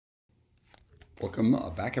Welcome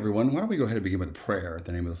back, everyone. Why don't we go ahead and begin with a prayer in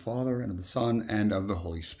the name of the Father, and of the Son, and of the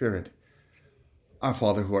Holy Spirit. Our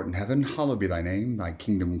Father, who art in heaven, hallowed be thy name. Thy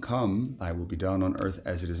kingdom come, thy will be done on earth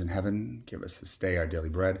as it is in heaven. Give us this day our daily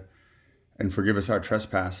bread, and forgive us our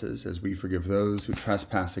trespasses as we forgive those who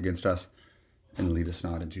trespass against us. And lead us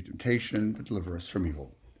not into temptation, but deliver us from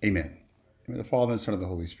evil. Amen. In the name of the Father, and the Son, and the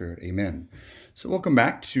Holy Spirit. Amen. So welcome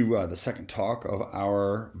back to the second talk of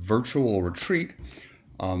our virtual retreat.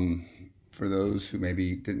 For those who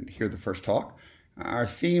maybe didn't hear the first talk, our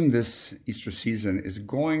theme this Easter season is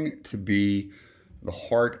going to be the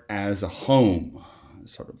heart as a home,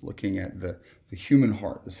 sort of looking at the human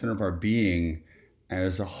heart, the center of our being,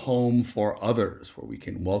 as a home for others, where we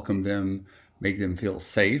can welcome them, make them feel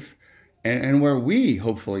safe, and where we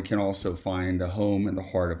hopefully can also find a home in the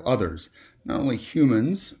heart of others, not only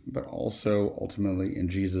humans, but also ultimately in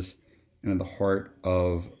Jesus and in the heart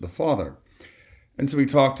of the Father. And so we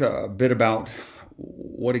talked a bit about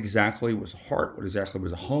what exactly was a heart, what exactly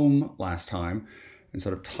was a home last time, and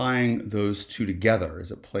sort of tying those two together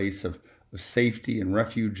as a place of safety and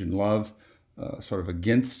refuge and love, sort of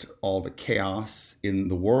against all the chaos in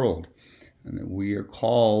the world. And that we are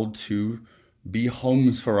called to be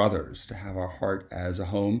homes for others, to have our heart as a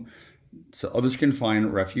home so others can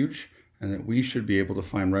find refuge, and that we should be able to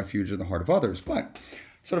find refuge in the heart of others. But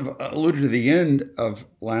sort of alluded to the end of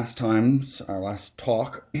our last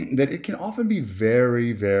talk, that it can often be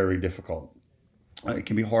very, very difficult. It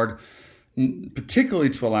can be hard,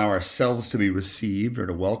 particularly to allow ourselves to be received or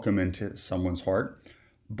to welcome into someone's heart.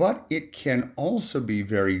 But it can also be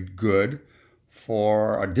very good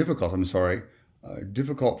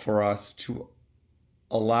difficult for us to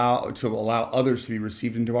allow others to be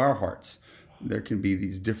received into our hearts. There can be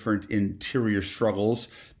these different interior struggles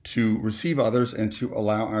to receive others and to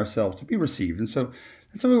allow ourselves to be received. And so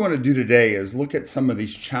that's what we want to do today, is look at some of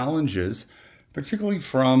these challenges, particularly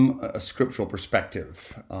from a scriptural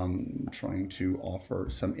perspective, trying to offer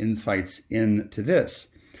some insights into this.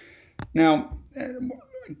 Now, I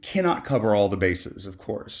cannot cover all the bases, of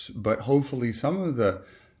course, but hopefully some of the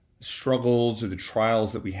struggles or the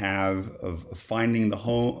trials that we have of finding a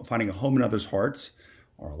home in others' hearts,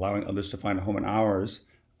 or allowing others to find a home in ours,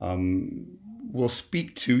 will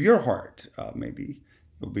speak to your heart. Maybe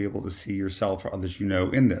you'll be able to see yourself or others you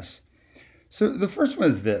know in this. So the first one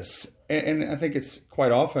is this, and I think it's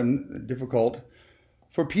quite often difficult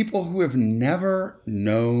for people who have never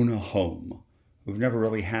known a home, who've never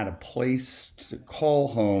really had a place to call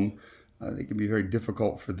home. It can be very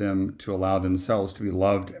difficult for them to allow themselves to be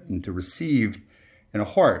loved and to receive in a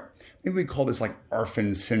heart. Maybe we call this like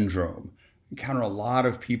orphan syndrome. Encounter a lot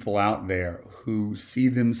of people out there who see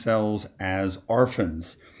themselves as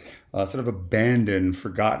orphans, sort of abandoned,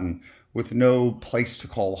 forgotten, with no place to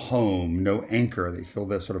call home, no anchor. They feel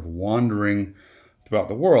they're sort of wandering throughout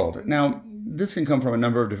the world. Now, this can come from a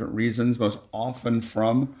number of different reasons, most often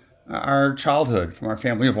from our childhood, from our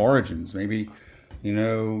family of origins. Maybe,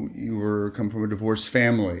 you come from a divorced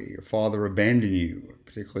family, your father abandoned you,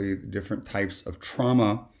 particularly different types of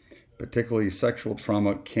trauma, particularly sexual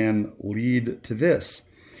trauma, can lead to this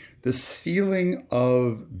feeling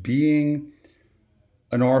of being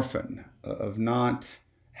an orphan, of not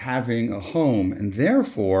having a home, and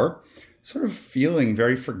therefore sort of feeling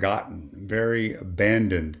very forgotten, very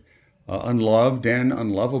abandoned, unloved and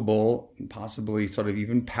unlovable, and possibly sort of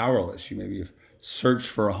even powerless. You maybe have searched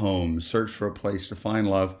for a home, searched for a place to find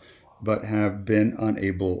love, but have been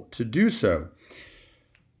unable to do so.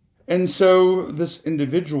 And so this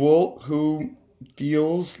individual who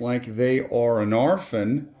feels like they are an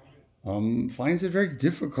orphan finds it very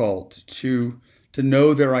difficult to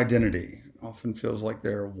know their identity. Often feels like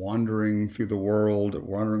they're wandering through the world,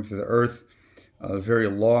 wandering through the earth, very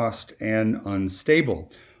lost and unstable,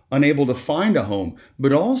 unable to find a home.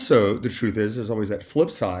 But also, the truth is, there's always that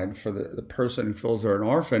flip side for the person who feels they're an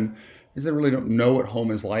orphan, is they really don't know what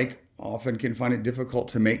home is like, often can find it difficult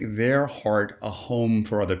to make their heart a home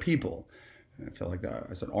for other people. I feel like that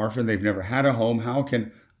as an orphan, they've never had a home. How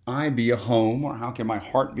can I be a home, or how can my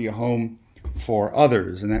heart be a home for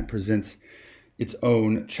others? And that presents its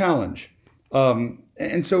own challenge.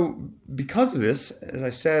 And so because of this, as I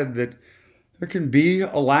said, that there can be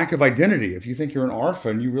a lack of identity. If you think you're an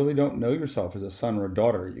orphan, you really don't know yourself as a son or a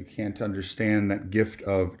daughter. You can't understand that gift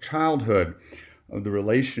of childhood, of the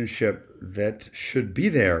relationship that should be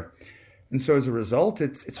there. And so as a result,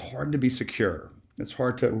 it's hard to be secure. It's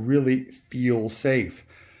hard to really feel safe.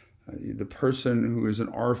 The person who is an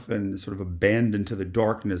orphan is sort of abandoned to the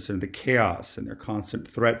darkness and the chaos and their constant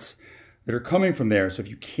threats that are coming from there. So if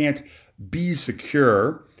you can't be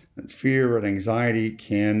secure, then fear and anxiety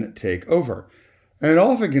can take over. And it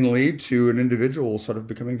often can lead to an individual sort of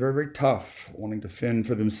becoming very, very tough, wanting to fend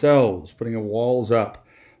for themselves, putting walls up,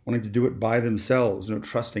 wanting to do it by themselves,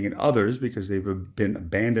 trusting in others because they've been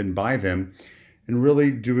abandoned by them, and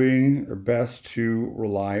really doing their best to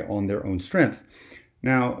rely on their own strength.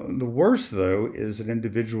 Now, the worst, though, is an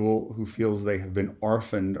individual who feels they have been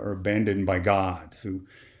orphaned or abandoned by God, who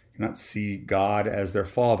cannot see God as their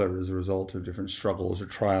father as a result of different struggles or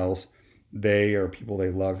trials they or people they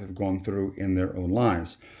love have gone through in their own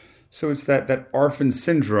lives. So it's that orphan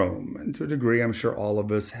syndrome. And to a degree, I'm sure all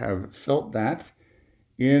of us have felt that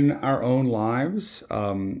in our own lives.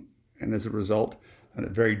 And as a result,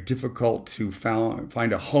 it's very difficult to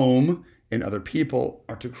find a home in other people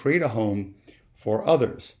or to create a home for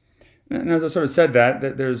others. And as I sort of said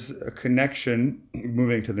that there's a connection,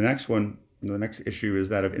 moving to the next one, the next issue is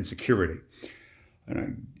that of insecurity.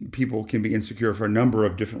 People can be insecure for a number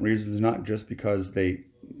of different reasons, not just because they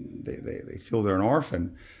feel they're an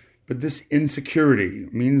orphan, but this insecurity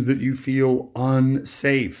means that you feel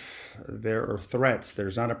unsafe. There are threats.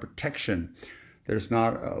 There's not a protection. There's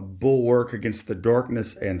not a bulwark against the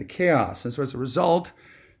darkness and the chaos. And so as a result,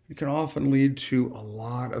 it can often lead to a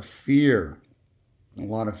lot of fear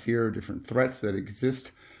of different threats that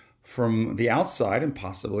exist from the outside and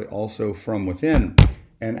possibly also from within.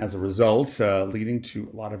 And as a result, leading to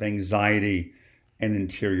a lot of anxiety and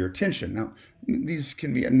interior tension. Now, these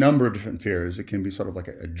can be a number of different fears. It can be sort of like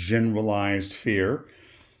a generalized fear,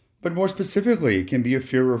 but more specifically, it can be a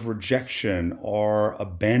fear of rejection or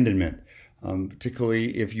abandonment,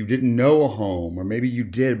 particularly if you didn't know a home, or maybe you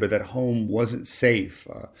did, but that home wasn't safe.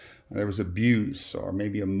 There was abuse, or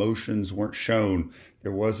maybe emotions weren't shown.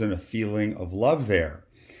 There wasn't a feeling of love there.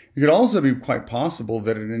 It could also be quite possible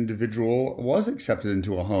that an individual was accepted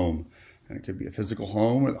into a home. And it could be a physical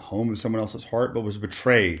home or the home of someone else's heart, but was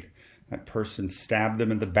betrayed. That person stabbed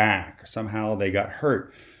them in the back. Or somehow they got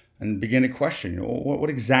hurt and began to question, what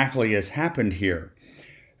exactly has happened here?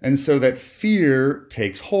 And so that fear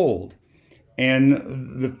takes hold.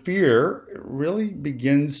 And the fear really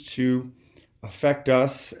begins to affect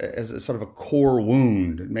us as a sort of a core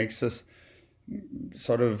wound. It makes us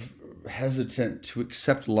sort of hesitant to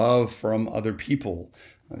accept love from other people,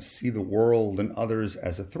 see the world and others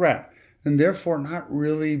as a threat, and therefore not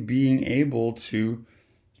really being able to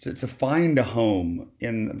find a home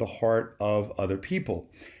in the heart of other people.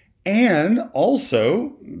 And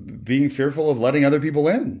also being fearful of letting other people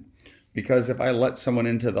in. Because if I let someone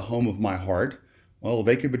into the home of my heart, well,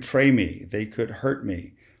 they could betray me, they could hurt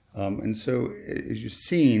me. And so, as you've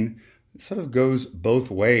seen, it sort of goes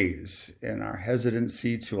both ways in our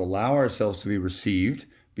hesitancy to allow ourselves to be received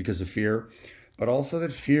because of fear, but also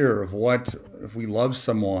that fear of what, if we love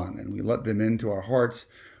someone and we let them into our hearts,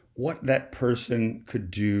 what that person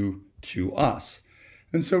could do to us.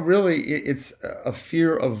 And so really, it's a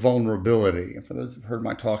fear of vulnerability. And for those who've heard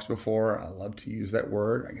my talks before, I love to use that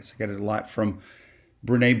word. I guess I get it a lot from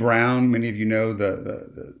Brene Brown. Many of you know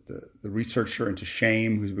the researcher into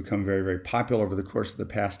shame, who's become very, very popular over the course of the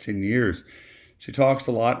past 10 years. She talks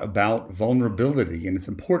a lot about vulnerability, and it's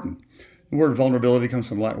important. The word vulnerability comes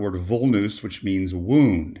from the Latin word vulnus, which means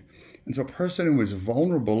wound. And so a person who is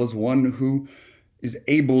vulnerable is one who is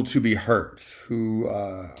able to be hurt, who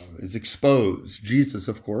is exposed. Jesus,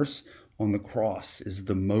 of course, on the cross is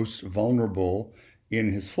the most vulnerable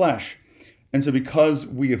in his flesh. And so because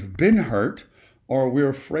we have been hurt, or we're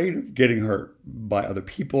afraid of getting hurt by other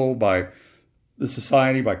people, by the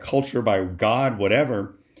society, by culture, by God,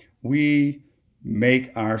 whatever, we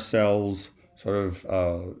make ourselves sort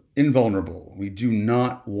of invulnerable. We do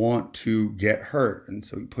not want to get hurt. And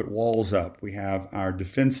so we put walls up. We have our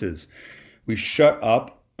defenses. We shut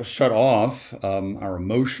off our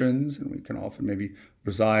emotions, and we can often maybe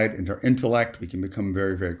reside in our intellect. We can become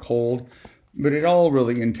very, very cold. But it all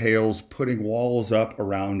really entails putting walls up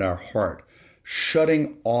around our heart,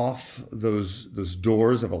 shutting off those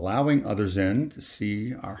doors of allowing others in to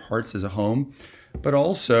see our hearts as a home, but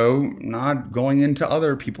also not going into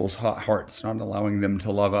other people's hearts, not allowing them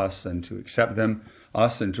to love us and to accept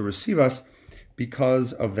us and to receive us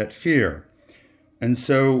because of that fear. And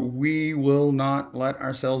so we will not let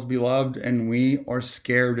ourselves be loved, and we are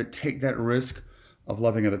scared to take that risk of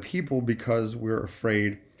loving other people because we're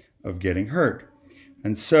afraid of getting hurt.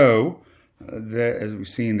 And so as we've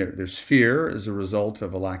seen, there's fear as a result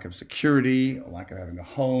of a lack of security, a lack of having a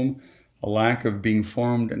home, a lack of being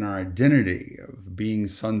formed in our identity, of being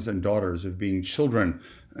sons and daughters, of being children.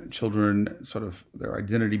 Children, sort of their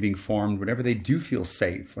identity being formed whenever they do feel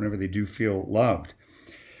safe, whenever they do feel loved.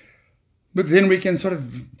 But then we can sort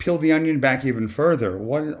of peel the onion back even further.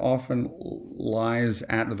 What often lies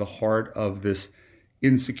at the heart of this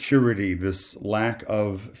insecurity, this lack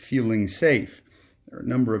of feeling safe. There are a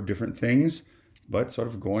number of different things, but sort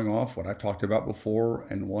of going off what I've talked about before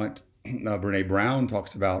and what Brene Brown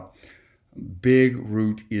talks about, big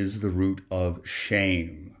root is the root of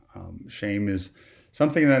shame. Shame is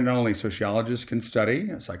something that not only sociologists can study,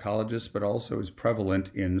 psychologists, but also is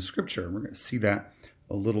prevalent in Scripture. We're going to see that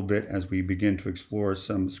a little bit as we begin to explore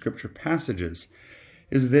some Scripture passages,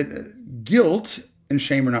 is that guilt and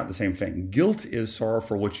shame are not the same thing. Guilt is sorrow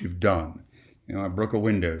for what you've done. I broke a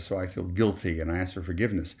window, so I feel guilty and I ask for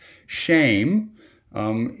forgiveness. Shame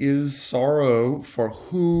is sorrow for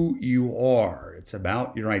who you are. It's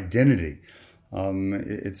about your identity.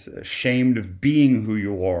 It's ashamed of being who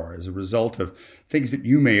you are as a result of things that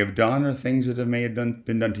you may have done or things that may have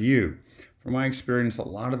been done to you. From my experience, a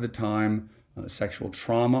lot of the time, sexual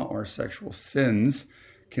trauma or sexual sins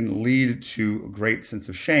can lead to a great sense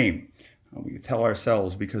of shame. We tell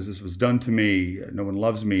ourselves, because this was done to me, no one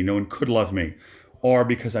loves me, no one could love me, or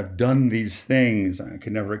because I've done these things, I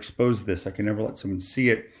can never expose this, I can never let someone see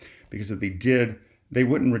it, because if they did, they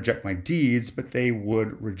wouldn't reject my deeds, but they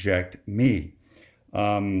would reject me.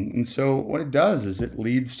 And so what it does is it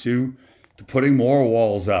leads to putting more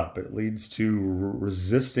walls up. It leads to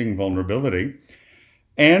resisting vulnerability.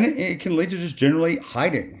 And it can lead to just generally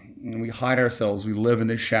hiding. And we hide ourselves. We live in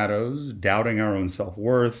the shadows, doubting our own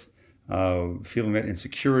self-worth, feeling that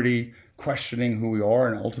insecurity, questioning who we are,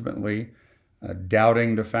 and ultimately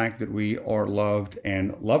doubting the fact that we are loved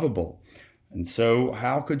and lovable. And so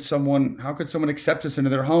how could someone accept us into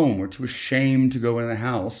their home? We're too ashamed to go in the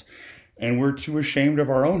house, and we're too ashamed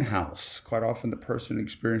of our own house. Quite often the person who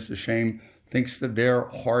experiences shame thinks that their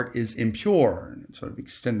heart is impure, and sort of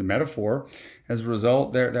extend the metaphor. As a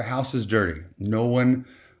result, their house is dirty. No one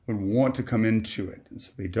would want to come into it, and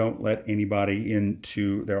so they don't let anybody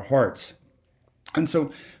into their hearts. And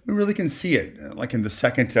so we really can see it, like in the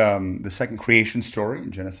second creation story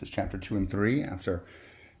in Genesis chapter 2 and 3. After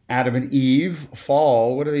Adam and Eve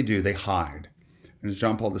fall, what do? They hide. And as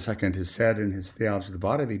John Paul II has said in his Theology of the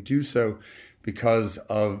Body, they do so because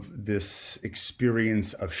of this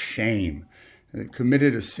experience of shame. They've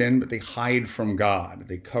committed a sin, but they hide from God.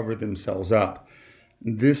 They cover themselves up.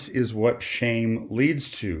 This is what shame leads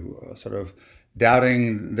to, sort of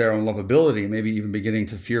doubting their own lovability, maybe even beginning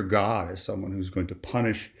to fear God as someone who's going to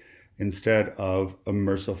punish instead of a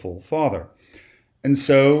merciful Father. And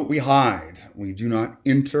so we hide. We do not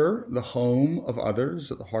enter the home of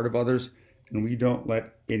others or the heart of others, and we don't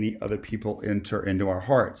let any other people enter into our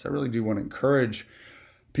hearts. I really do want to encourage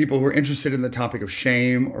people who are interested in the topic of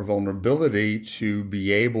shame or vulnerability to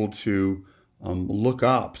be able to look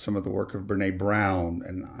up some of the work of Brene Brown.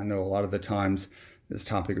 And I know a lot of the times this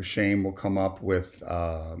topic of shame will come up with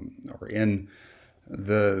or in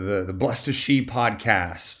the Blessed Is She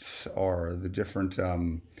podcasts or the different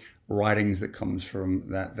writings that comes from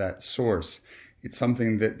that source. It's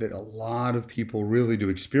something that a lot of people really do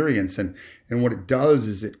experience. And what it does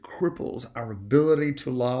is it cripples our ability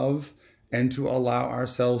to love and to allow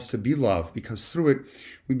ourselves to be loved, because through it,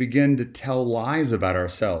 we begin to tell lies about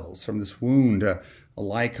ourselves. From this wound, a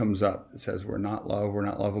lie comes up that says we're not loved, we're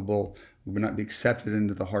not lovable, we will not be accepted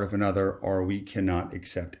into the heart of another, or we cannot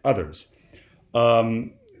accept others.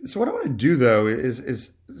 So what I want to do, though,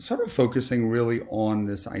 is sort of focusing really on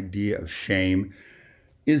this idea of shame,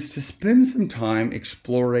 is to spend some time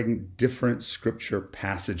exploring different scripture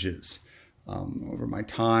passages. Over my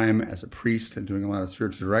time as a priest and doing a lot of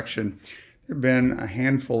spiritual direction, there have been a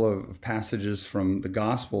handful of passages from the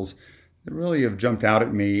Gospels that really have jumped out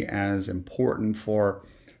at me as important for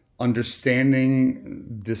understanding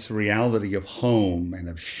this reality of home and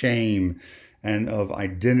of shame and of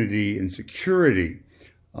identity and security.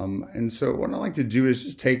 And so what I'd like to do is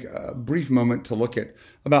just take a brief moment to look at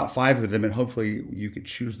about 5 of them, and hopefully you could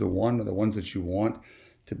choose the one or the ones that you want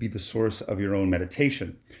to be the source of your own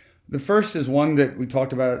meditation. The first is one that we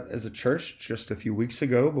talked about as a church just a few weeks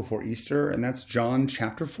ago before Easter, and that's John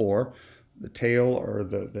chapter 4, the tale or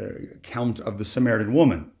the account of the Samaritan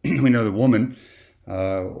woman. We know the woman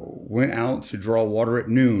went out to draw water at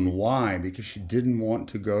noon. Why? Because she didn't want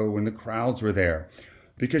to go when the crowds were there.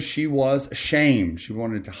 Because she was ashamed. She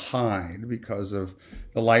wanted to hide because of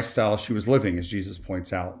the lifestyle she was living, as Jesus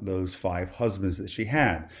points out, those 5 husbands that she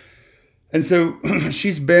had. And so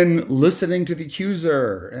she's been listening to the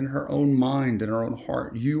accuser in her own mind, in her own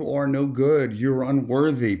heart. You are no good. You're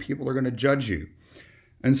unworthy. People are going to judge you.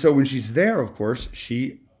 And so when she's there, of course,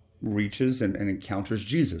 she reaches and encounters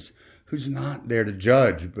Jesus, who's not there to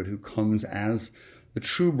judge, but who comes as the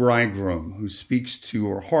true bridegroom who speaks to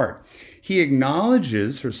her heart. He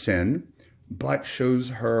acknowledges her sin, but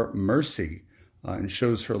shows her mercy. and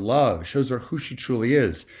shows her love, shows her who she truly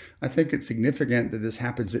is. I think it's significant that this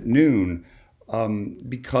happens at noon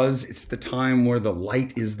because it's the time where the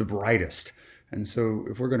light is the brightest. And so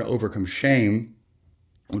if we're going to overcome shame,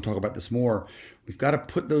 we'll talk about this more, we've got to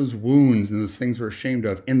put those wounds and those things we're ashamed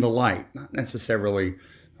of in the light, not necessarily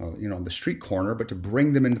on the street corner, but to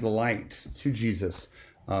bring them into the light to Jesus,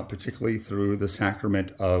 particularly through the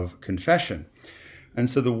sacrament of confession. And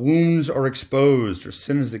so the wounds are exposed, or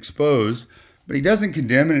sin is exposed, but he doesn't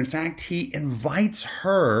condemn, and in fact, he invites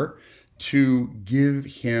her to give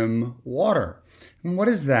him water. And what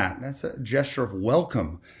is that? That's a gesture of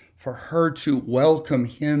welcome, for her to welcome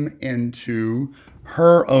him into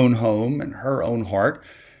her own home and her own heart,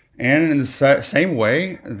 and in the same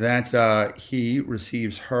way that he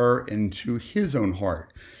receives her into his own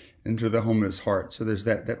heart, into the home of his heart. So there's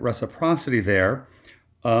that reciprocity there,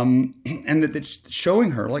 and that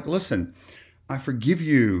showing her, like, listen, I forgive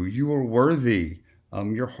you. You are worthy.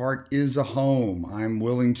 Your heart is a home. I'm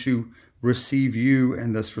willing to receive you,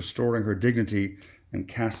 and thus restoring her dignity and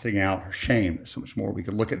casting out her shame. There's so much more we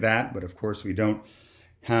could look at that, but of course we don't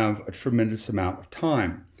have a tremendous amount of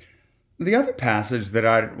time. The other passage that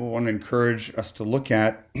I want to encourage us to look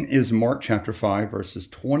at is Mark chapter 5, verses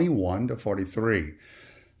 21 to 43.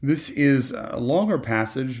 This is a longer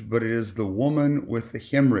passage, but it is the woman with the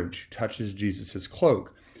hemorrhage who touches Jesus'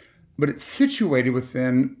 cloak. But it's situated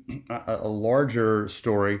within a larger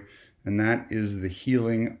story, and that is the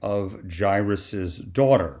healing of Jairus'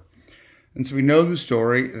 daughter. And so we know the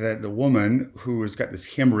story that the woman who has got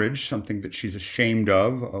this hemorrhage, something that she's ashamed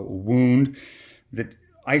of, a wound that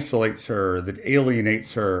isolates her, that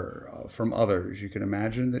alienates her from others. You can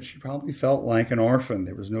imagine that she probably felt like an orphan.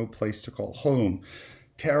 There was no place to call home.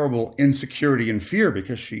 Terrible insecurity and fear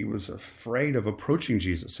because she was afraid of approaching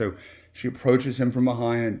Jesus. So she approaches him from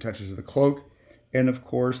behind and touches the cloak. And of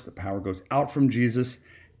course, the power goes out from Jesus,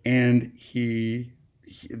 and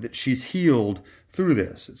that she's healed through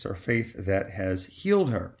this. It's our faith that has healed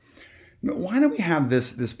her. But why do we have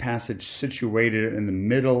this passage situated in the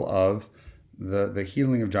middle of the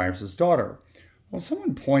healing of Jairus' daughter? Well,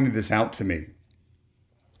 someone pointed this out to me,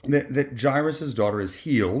 that Jairus' daughter is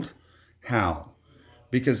healed. How?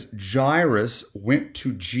 Because Jairus went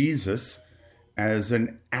to Jesus as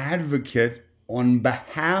an advocate on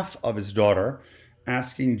behalf of his daughter,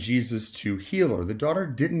 asking Jesus to heal her. The daughter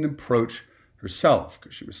didn't approach herself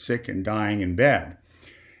because she was sick and dying in bed.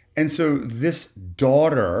 And so this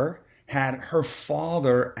daughter had her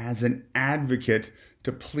father as an advocate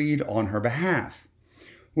to plead on her behalf.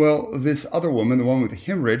 Well, this other woman, the one with the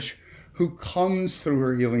hemorrhage, who comes through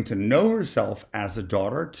her healing to know herself as a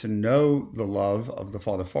daughter, to know the love of the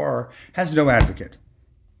Father for her, has no advocate.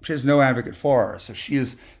 She has no advocate for her. So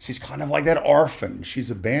she's kind of like that orphan.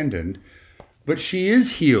 She's abandoned. But she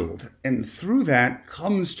is healed, and through that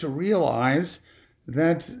comes to realize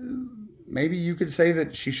that maybe you could say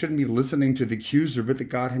that she shouldn't be listening to the accuser, but that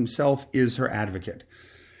God himself is her advocate.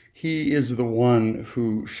 He is the one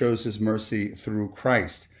who shows his mercy through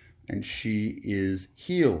Christ, and she is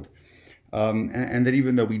healed. And that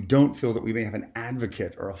even though we don't feel that we may have an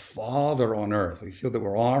advocate or a father on earth, we feel that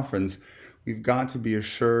we're orphans, we've got to be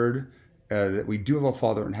assured that we do have a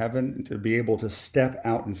Father in heaven, and to be able to step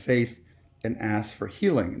out in faith and ask for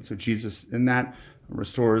healing. And so Jesus, in that,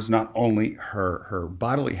 restores not only her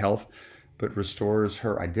bodily health, but restores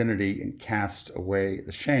her identity and casts away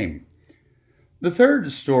the shame. The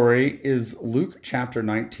third story is Luke chapter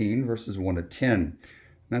 19, verses 1 to 10. And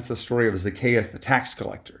that's the story of Zacchaeus, the tax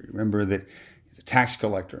collector. You remember that he's a tax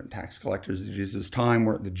collector, and tax collectors in Jesus' time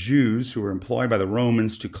were the Jews who were employed by the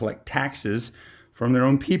Romans to collect taxes from their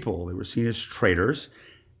own people. They were seen as traitors,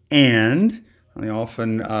 and they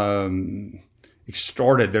often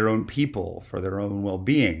extorted their own people for their own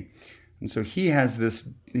well-being. And so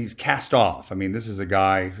he's cast off. I mean, this is a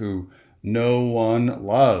guy who no one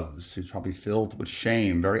loves, who's probably filled with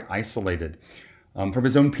shame, very isolated from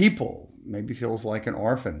his own people, maybe feels like an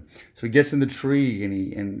orphan. So he gets in the tree,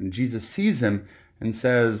 and Jesus sees him and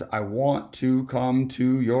says, I want to come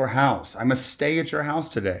to your house. I must stay at your house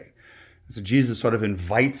today. And so Jesus sort of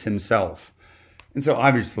invites himself. And so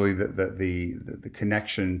obviously the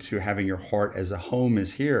connection to having your heart as a home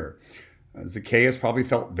is here. Zacchaeus probably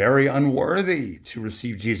felt very unworthy to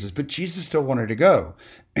receive Jesus, but Jesus still wanted to go.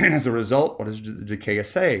 And as a result, what does Zacchaeus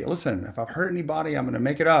say? Listen, if I've hurt anybody, I'm going to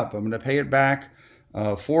make it up. I'm going to pay it back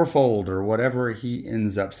fourfold, or whatever he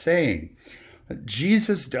ends up saying.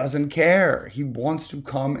 Jesus doesn't care. He wants to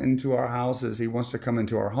come into our houses. He wants to come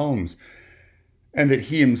into our homes. And that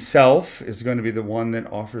he himself is going to be the one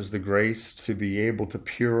that offers the grace to be able to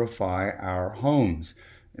purify our homes.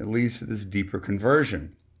 It leads to this deeper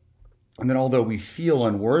conversion. And then although we feel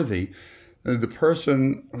unworthy, the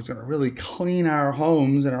person who's going to really clean our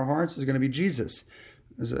homes and our hearts is going to be Jesus.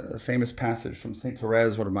 There's a famous passage from St.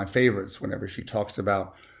 Therese, one of my favorites, whenever she talks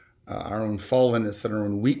about our own fallenness and our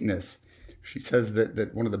own weakness. She says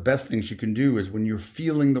that one of the best things you can do is when you're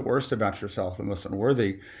feeling the worst about yourself, the most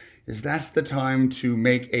unworthy, is that's the time to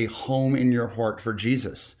make a home in your heart for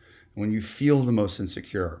Jesus when you feel the most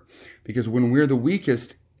insecure. Because when we're the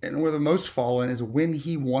weakest and we're the most fallen is when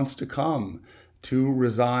he wants to come to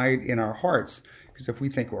reside in our hearts. Because if we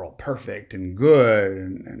think we're all perfect and good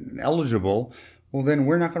and eligible, well, then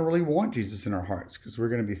we're not going to really want Jesus in our hearts because we're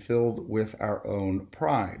going to be filled with our own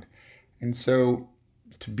pride. And so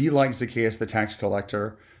to be like Zacchaeus, the tax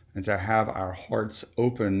collector, and to have our hearts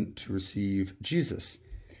open to receive Jesus.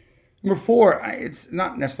 Number 4, it's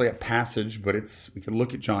not necessarily a passage, but we can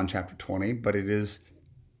look at John chapter 20, but it is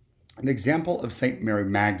an example of St. Mary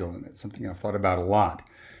Magdalene. It's something I've thought about a lot.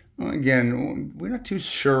 Again, we're not too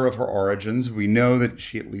sure of her origins. We know that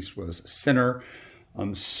she at least was a sinner,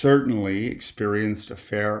 certainly experienced a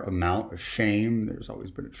fair amount of shame. There's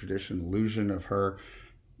always been a tradition, illusion of her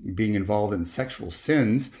being involved in sexual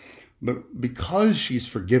sins. But because she's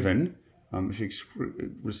forgiven, she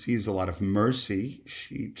receives a lot of mercy.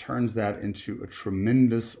 She turns that into a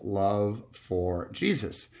tremendous love for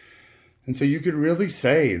Jesus. And so you could really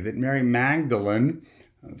say that Mary Magdalene,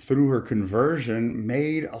 through her conversion,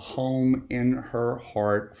 made a home in her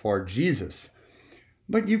heart for Jesus.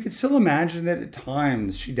 But you could still imagine that at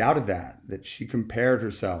times she doubted that she compared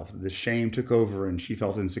herself, the shame took over and she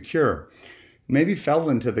felt insecure. Maybe fell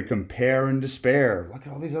into the compare and despair. Look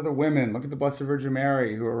at all these other women. Look at the Blessed Virgin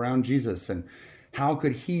Mary who are around Jesus. And how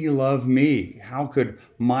could he love me? How could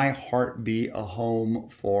my heart be a home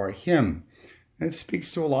for him? And it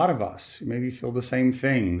speaks to a lot of us who maybe feel the same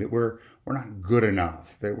thing, that we're not good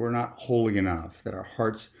enough, that we're not holy enough, that our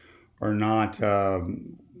hearts are not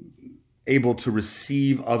able to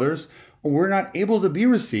receive others, or we're not able to be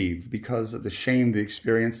received because of the shame, the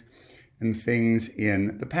experience, and things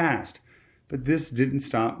in the past. But this didn't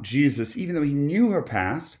stop Jesus, even though he knew her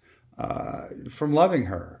past, from loving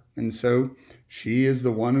her. And so she is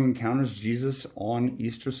the one who encounters Jesus on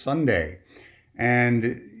Easter Sunday.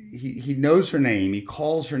 And he knows her name. He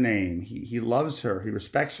calls her name. He loves her. He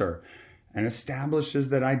respects her and establishes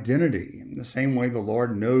that identity. In the same way the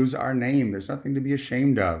Lord knows our name. There's nothing to be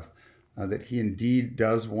ashamed of, that he indeed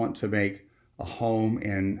does want to make a home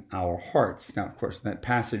in our hearts. Now, of course, in that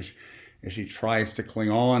passage, as she tries to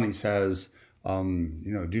cling on, he says,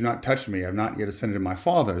 do not touch me. I've not yet ascended to my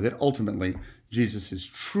Father. That ultimately Jesus'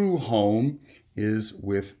 true home is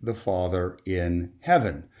with the Father in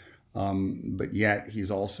heaven. But yet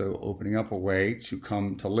he's also opening up a way to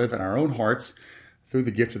come to live in our own hearts through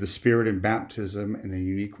the gift of the Spirit and baptism in a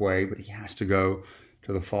unique way. But he has to go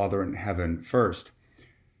to the Father in heaven first.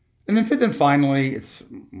 And then fifth and finally, it's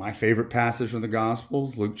my favorite passage from the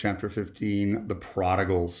Gospels, Luke chapter 15, the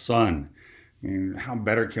prodigal son. I mean, how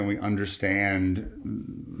better can we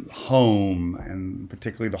understand home, and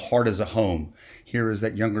particularly the heart as a home? Here is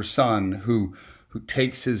that younger son who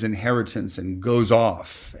takes his inheritance and goes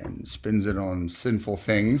off and spends it on sinful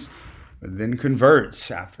things, but then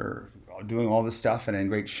converts after doing all this stuff and in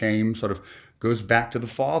great shame sort of goes back to the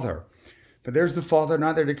Father. But there's the Father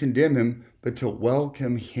not there to condemn him, but to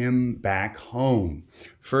welcome him back home,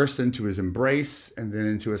 first into his embrace and then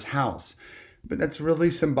into his house. But that's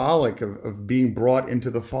really symbolic of being brought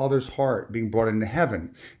into the Father's heart, being brought into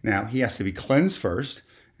heaven. Now, he has to be cleansed first,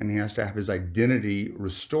 and he has to have his identity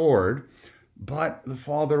restored. But the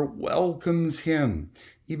Father welcomes him.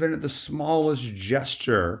 Even at the smallest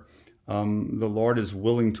gesture, the Lord is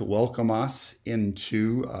willing to welcome us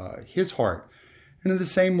into his heart. And in the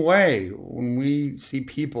same way, when we see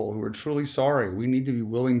people who are truly sorry, we need to be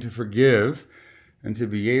willing to forgive and to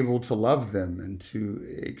be able to love them and to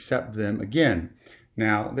accept them again.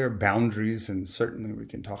 Now, there are boundaries, and certainly we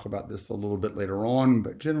can talk about this a little bit later on,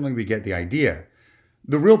 but generally we get the idea.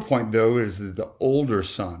 The real point, though, is that the older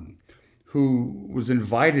son, who was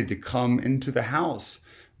invited to come into the house,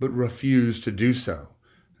 but refused to do so.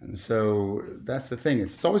 And so that's the thing.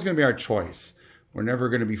 It's always going to be our choice. We're never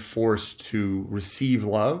going to be forced to receive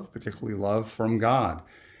love, particularly love from God.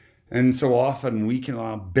 And so often we can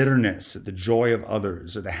allow bitterness at the joy of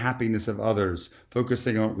others or the happiness of others,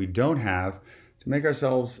 focusing on what we don't have, to make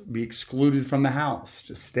ourselves be excluded from the house,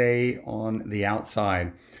 to stay on the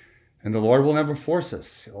outside. And the Lord will never force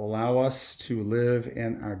us. He'll allow us to live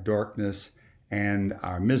in our darkness and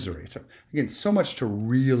our misery. So again, so much to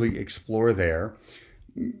really explore there.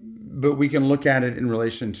 But we can look at it in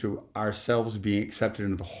relation to ourselves being accepted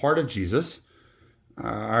into the heart of Jesus,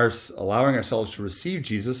 allowing ourselves to receive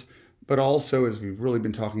Jesus, but also, as we've really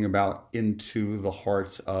been talking about, into the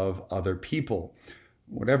hearts of other people.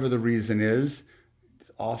 Whatever the reason is,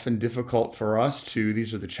 it's often difficult for us to,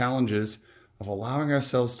 these are the challenges of allowing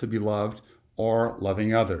ourselves to be loved or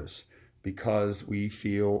loving others, because we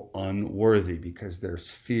feel unworthy, because there's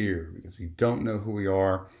fear, because we don't know who we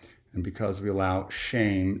are, and because we allow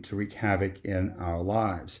shame to wreak havoc in our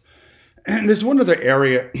lives. And there's one other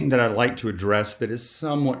area that I'd like to address that is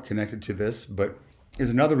somewhat connected to this, but is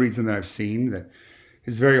another reason that I've seen that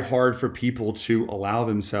it's very hard for people to allow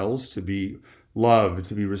themselves to be loved,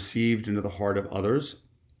 to be received into the heart of others,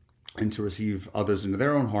 and to receive others into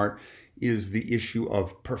their own heart, is the issue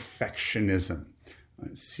of perfectionism.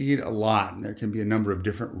 I see it a lot, and there can be a number of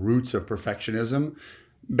different roots of perfectionism.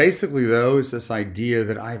 Basically, though, it's this idea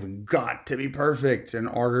that I've got to be perfect in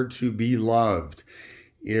order to be loved.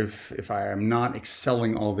 If I am not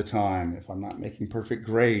excelling all the time, if I'm not making perfect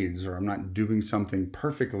grades, or I'm not doing something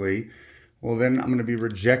perfectly, well, then I'm going to be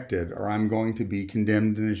rejected, or I'm going to be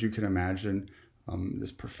condemned. And as you can imagine,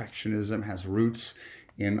 this perfectionism has roots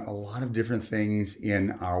in a lot of different things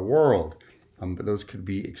in our world. But those could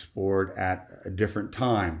be explored at a different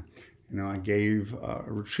time. I gave a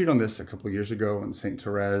retreat on this a couple of years ago on St.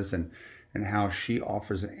 Therese and how she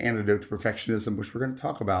offers an antidote to perfectionism, which we're going to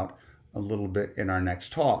talk about a little bit in our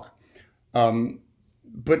next talk.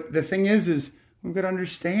 But the thing is we've got to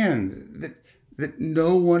understand that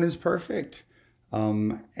no one is perfect,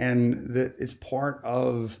 and that it's part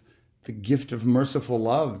of the gift of merciful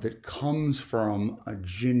love that comes from a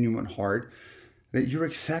genuine heart, that you're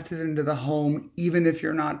accepted into the home even if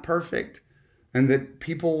you're not perfect, and that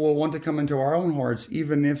people will want to come into our own hearts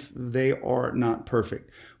even if they are not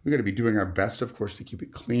perfect. We've got to be doing our best, of course, to keep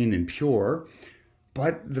it clean and pure.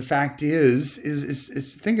 But the fact is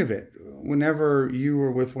think of it. Whenever you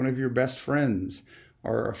are with one of your best friends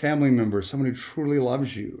or a family member, someone who truly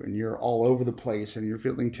loves you, and you're all over the place and you're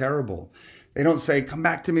feeling terrible, they don't say, come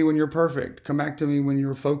back to me when you're perfect. Come back to me when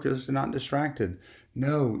you're focused and not distracted.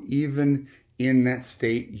 No, even in that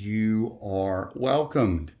state, you are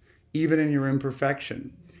welcomed, even in your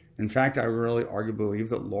imperfection. In fact, I really believe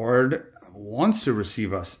that Lord wants to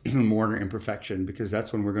receive us even more in our imperfection, because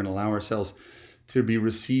that's when we're going to allow ourselves to be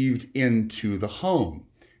received into the home.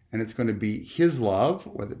 And it's going to be His love,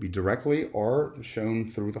 whether it be directly or shown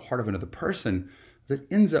through the heart of another person,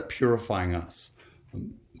 that ends up purifying us.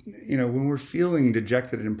 When we're feeling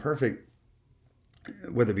dejected and imperfect,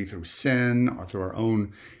 whether it be through sin or through our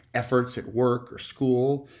own efforts at work or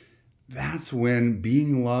school, that's when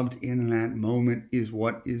being loved in that moment is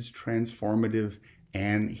what is transformative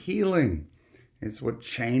and healing. It's what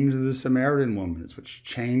changed the Samaritan woman. It's what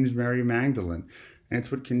changed Mary Magdalene. And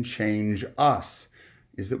it's what can change us,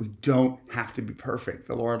 is that we don't have to be perfect.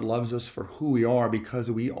 The Lord loves us for who we are, because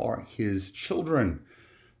we are His children,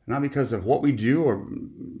 not because of what we do or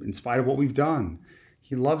in spite of what we've done.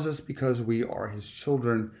 He loves us because we are His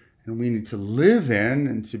children, and we need to live in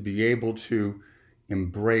and to be able to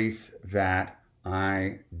embrace that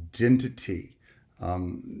identity.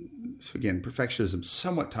 So again, perfectionism is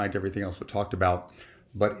somewhat tied to everything else we talked about,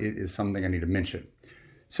 but it is something I need to mention.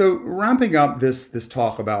 So wrapping up this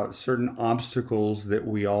talk about certain obstacles that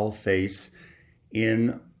we all face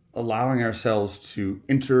in allowing ourselves to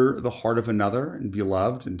enter the heart of another and be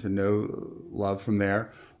loved and to know love from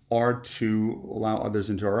there, or to allow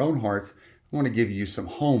others into our own hearts, I want to give you some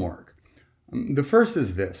homework. The first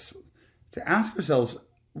is this: to ask ourselves,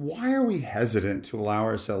 why are we hesitant to allow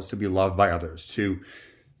ourselves to be loved by others, to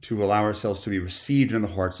allow ourselves to be received in the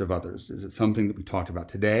hearts of others? Is it something that we talked about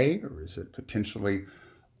today, or is it potentially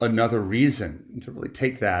another reason to really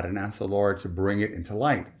take that and ask the Lord to bring it into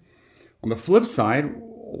light? On the flip side,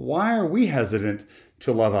 why are we hesitant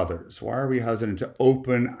to love others? Why are we hesitant to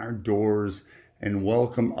open our doors and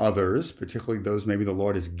welcome others, particularly those maybe the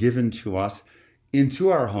Lord has given to us, into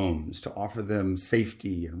our homes, to offer them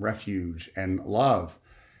safety and refuge and love?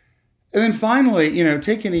 And then finally,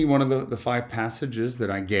 take any one of the 5 passages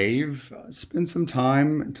that I gave, spend some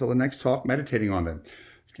time until the next talk meditating on them.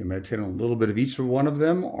 You can meditate on a little bit of each one of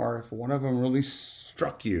them, or if one of them really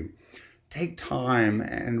struck you, take time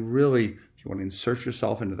and really, if you want to insert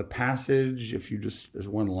yourself into the passage, if there's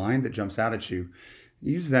one line that jumps out at you,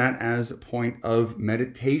 use that as a point of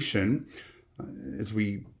meditation as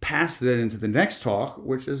we pass that into the next talk,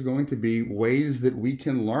 which is going to be ways that we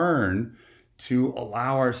can learn to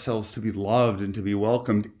allow ourselves to be loved and to be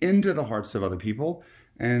welcomed into the hearts of other people,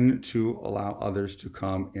 and to allow others to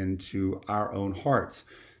come into our own hearts.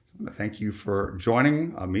 So I want to thank you for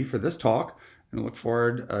joining me for this talk, and I look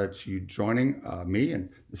forward to joining me and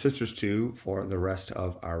the sisters too for the rest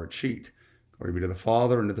of our retreat. Glory be to the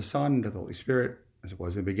Father, and to the Son, and to the Holy Spirit, as it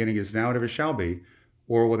was in the beginning, is now, and ever shall be,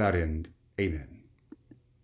 world without end. Amen.